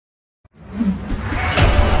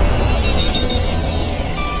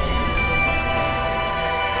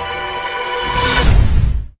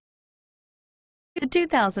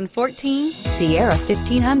2014 Sierra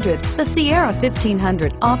 1500. The Sierra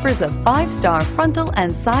 1500 offers a 5-star frontal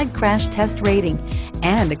and side crash test rating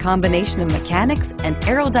and a combination of mechanics and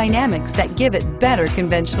aerodynamics that give it better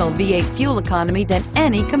conventional V8 fuel economy than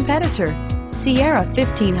any competitor. Sierra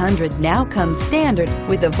 1500 now comes standard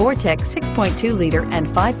with a Vortex 6.2-liter and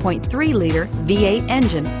 5.3-liter V8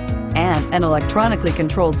 engine and an electronically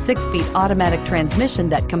controlled 6-speed automatic transmission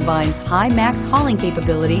that combines high max hauling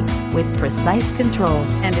capability with precise control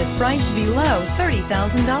and is priced below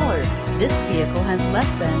 $30,000. This vehicle has less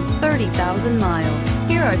than 30,000 miles.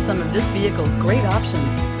 Here are some of this vehicle's great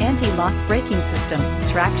options: anti-lock braking system,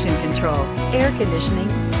 traction control, air conditioning,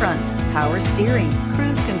 front, power steering,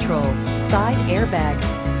 cruise control, side airbag,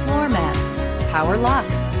 floor mats, power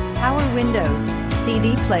locks, power windows,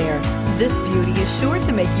 CD player. This beauty is sure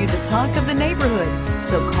to make you the talk of the neighborhood.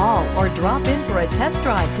 So call or drop in for a test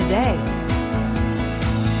drive today.